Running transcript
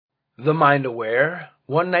The Mind Aware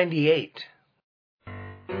 198.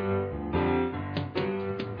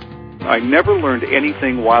 I never learned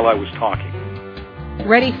anything while I was talking.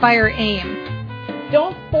 Ready, fire, aim.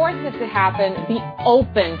 Don't force it to happen. Be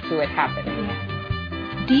open to it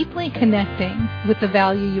happening. Deeply connecting with the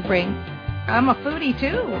value you bring. I'm a foodie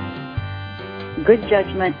too. Good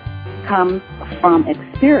judgment comes from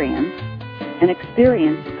experience, and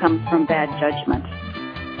experience comes from bad judgment.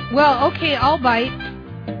 Well, okay, I'll bite.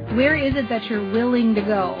 Where is it that you're willing to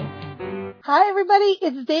go? Hi, everybody.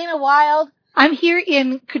 It's Dana Wilde. I'm here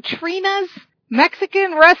in Katrina's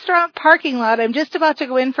Mexican restaurant parking lot. I'm just about to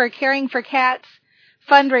go in for a Caring for Cats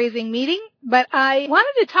fundraising meeting, but I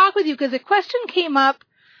wanted to talk with you because a question came up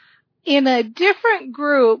in a different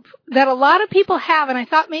group that a lot of people have, and I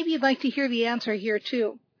thought maybe you'd like to hear the answer here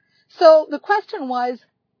too. So the question was,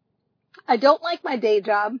 I don't like my day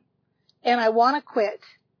job and I want to quit,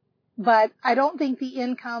 but I don't think the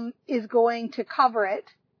income is going to cover it.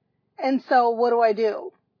 And so what do I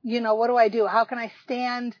do? What do I do? How can I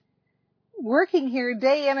stand working here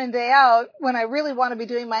day in and day out when I really want to be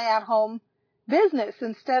doing my at-home business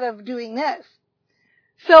instead of doing this?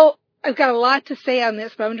 So I've got a lot to say on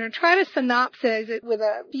this, but I'm going to try to synopsize it with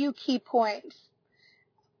a few key points.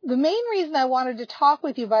 The main reason I wanted to talk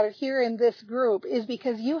with you about it here in this group is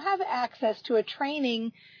because you have access to a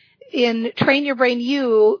training in Train Your Brain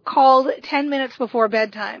U called 10 Minutes Before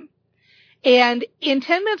Bedtime. And in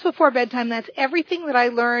 10 Minutes Before Bedtime, that's everything that I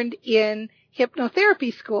learned in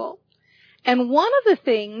hypnotherapy school. And one of the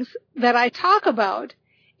things that I talk about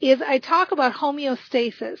is I talk about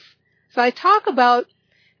homeostasis. So I talk about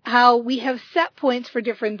how we have set points for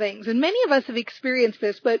different things. And many of us have experienced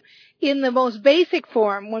this, but in the most basic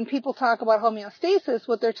form, when people talk about homeostasis,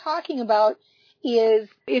 what they're talking about is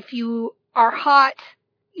if you are hot,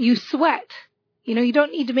 you sweat. You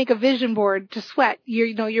don't need to make a vision board to sweat.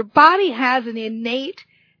 Your body has an innate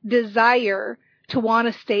desire to want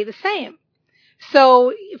to stay the same.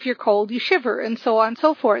 So if you're cold, you shiver, and so on and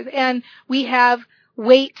so forth. And we have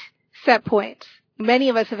weight set points. Many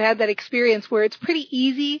of us have had that experience where it's pretty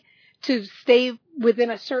easy to stay within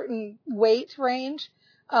a certain weight range.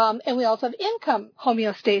 And we also have income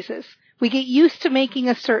homeostasis. We get used to making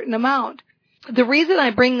a certain amount. The reason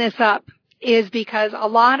I bring this up is because a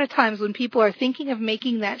lot of times when people are thinking of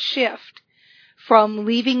making that shift from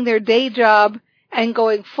leaving their day job and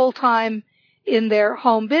going full-time in their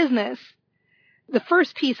home business, the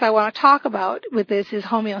first piece I want to talk about with this is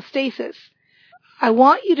homeostasis. I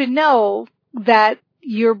want you to know that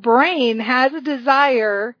your brain has a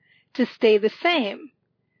desire to stay the same.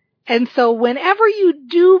 And so whenever you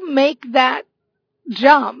do make that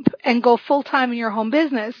jump and go full-time in your home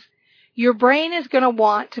business, your brain is going to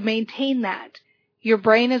want to maintain that. Your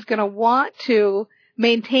brain is going to want to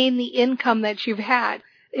maintain the income that you've had.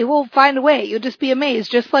 It will find a way. You'll just be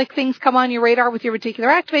amazed. Just like things come on your radar with your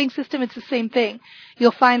reticular activating system, it's the same thing.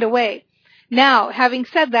 You'll find a way. Now, having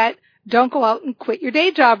said that, don't go out and quit your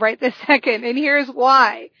day job right this second. And here's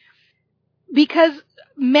why. Because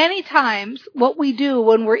many times what we do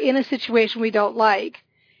when we're in a situation we don't like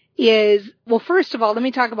is, well, first of all, let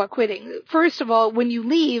me talk about quitting. First of all, when you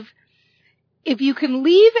leave, if you can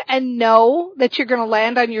leave and know that you're going to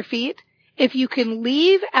land on your feet, if you can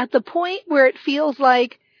leave at the point where it feels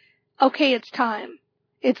like, okay, it's time.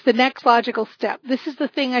 It's the next logical step. This is the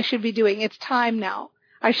thing I should be doing. It's time now.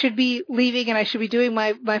 I should be leaving and I should be doing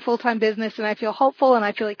my full-time business, and I feel hopeful and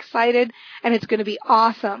I feel excited and it's going to be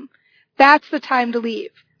awesome. That's the time to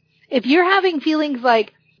leave. If you're having feelings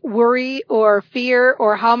like worry or fear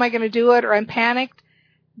or how am I going to do it or I'm panicked,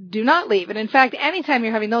 do not leave. And in fact, anytime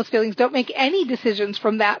you're having those feelings, don't make any decisions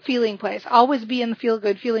from that feeling place. Always be in the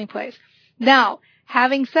feel-good feeling place. Now,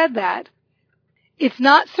 having said that, it's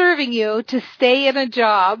not serving you to stay in a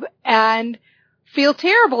job and feel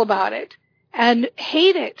terrible about it and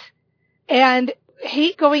hate it and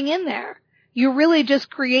hate going in there. You're really just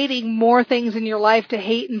creating more things in your life to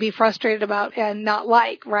hate and be frustrated about and not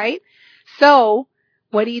like, right? So,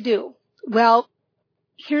 what do? Well,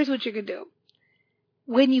 here's what you can do.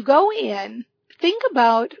 When you go in, think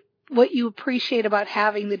about what you appreciate about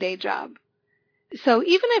having the day job. So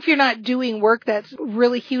even if you're not doing work that's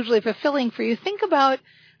really hugely fulfilling for you, think about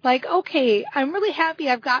like, okay, I'm really happy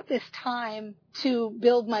I've got this time to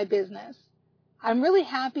build my business. I'm really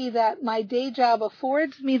happy that my day job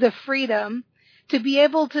affords me the freedom to be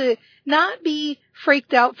able to not be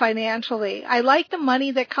freaked out financially. I like the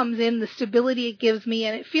money that comes in, the stability it gives me,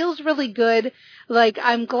 and it feels really good. Like,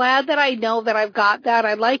 I'm glad that I know that I've got that.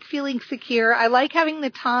 I like feeling secure. I like having the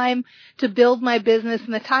time to build my business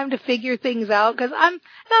and the time to figure things out, because I'm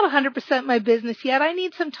not 100% my business yet. I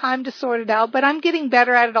need some time to sort it out, but I'm getting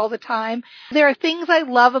better at it all the time. There are things I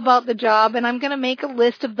love about the job, and I'm going to make a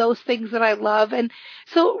list of those things that I love. And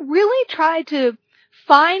so really try to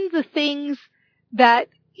find the things that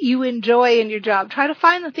you enjoy in your job. Try to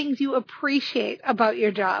find the things you appreciate about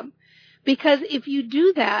your job. Because if you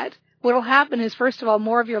do that, what will happen is, first of all,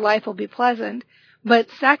 more of your life will be pleasant. But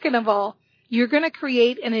second of all, you're going to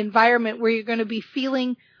create an environment where you're going to be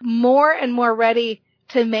feeling more and more ready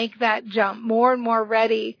to make that jump, more and more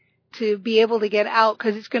ready to be able to get out,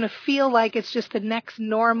 because it's going to feel like it's just the next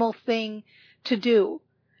normal thing to do.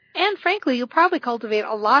 And frankly, you'll probably cultivate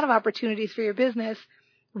a lot of opportunities for your business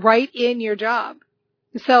right in your job.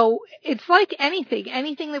 So it's like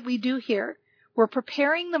anything that we do here. We're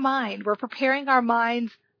preparing the mind. We're preparing our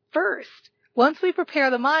minds first. Once we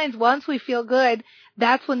prepare the minds, once we feel good,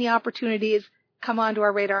 that's when the opportunities come onto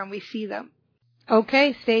our radar and we see them.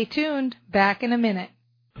 Okay, stay tuned. Back in a minute.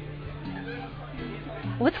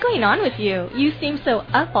 What's going on with you? You seem so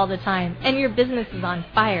up all the time, and your business is on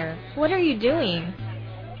fire. What are you doing?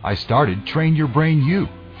 I started Train Your Brain U.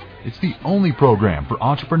 It's the only program for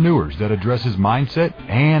entrepreneurs that addresses mindset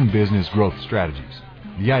and business growth strategies.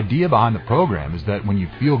 The idea behind the program is that when you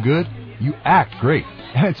feel good, you act great,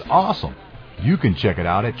 and it's awesome. You can check it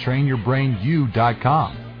out at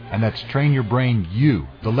trainyourbrainu.com, and that's trainyourbrainu,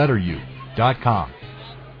 the letter U.com.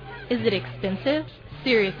 Is it expensive?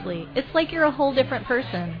 Seriously, it's like you're a whole different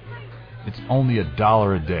person. It's only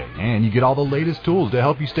 $1 a day, and you get all the latest tools to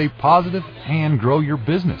help you stay positive and grow your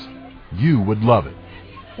business. You would love it.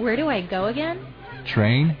 Where do I go again?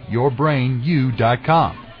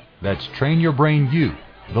 trainyourbrainu.com. That's trainyourbrainu,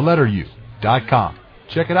 the letter U.com.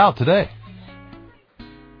 Check it out today.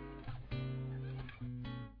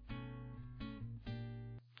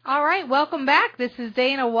 All right, welcome back. This is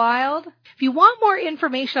Dana Wilde. If you want more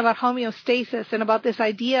information about homeostasis and about this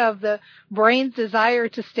idea of the brain's desire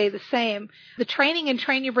to stay the same, the training in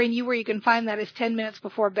Train Your Brain U, where you can find that, is 10 minutes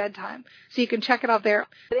before bedtime. So you can check it out there.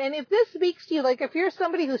 And if this speaks to you, like if you're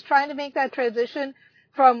somebody who's trying to make that transition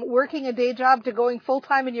from working a day job to going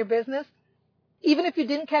full-time in your business, even if you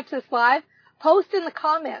didn't catch this live, post in the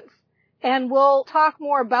comments and we'll talk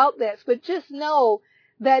more about this. But just know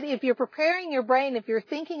that if you're preparing your brain, if you're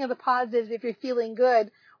thinking of the positives, if you're feeling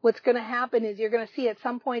good, what's going to happen is you're going to see at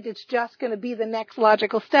some point it's just going to be the next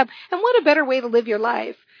logical step. And what a better way to live your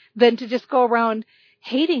life than to just go around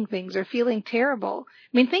hating things or feeling terrible.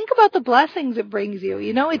 I mean, think about the blessings it brings you.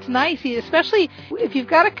 You know, it's nice, especially if you've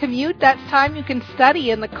got to commute, that's time you can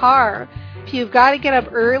study in the car. If you've got to get up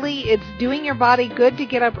early, it's doing your body good to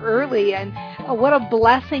get up early. And what a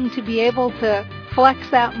blessing to be able to flex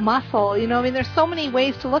that muscle. You know, I mean, there's so many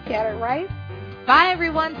ways to look at it, right? Bye,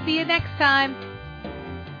 everyone. See you next time.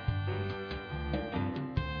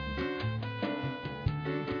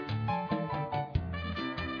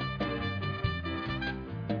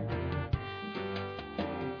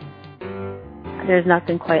 There's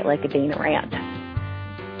nothing quite like a Dana rant.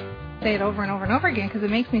 Say it over and over and over again because it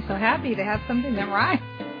makes me so happy to have something that rhymes.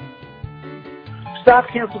 Stop,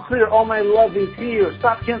 cancel, clear, all my love is here.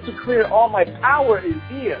 Stop, cancel, clear, all my power is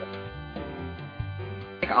here.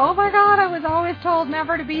 Like, oh my God, I was always told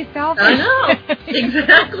never to be selfish. I know.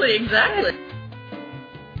 Exactly.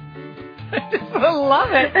 I just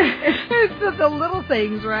love it. It's just the little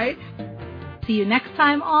things, right? See you next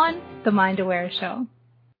time on The Mind Aware Show.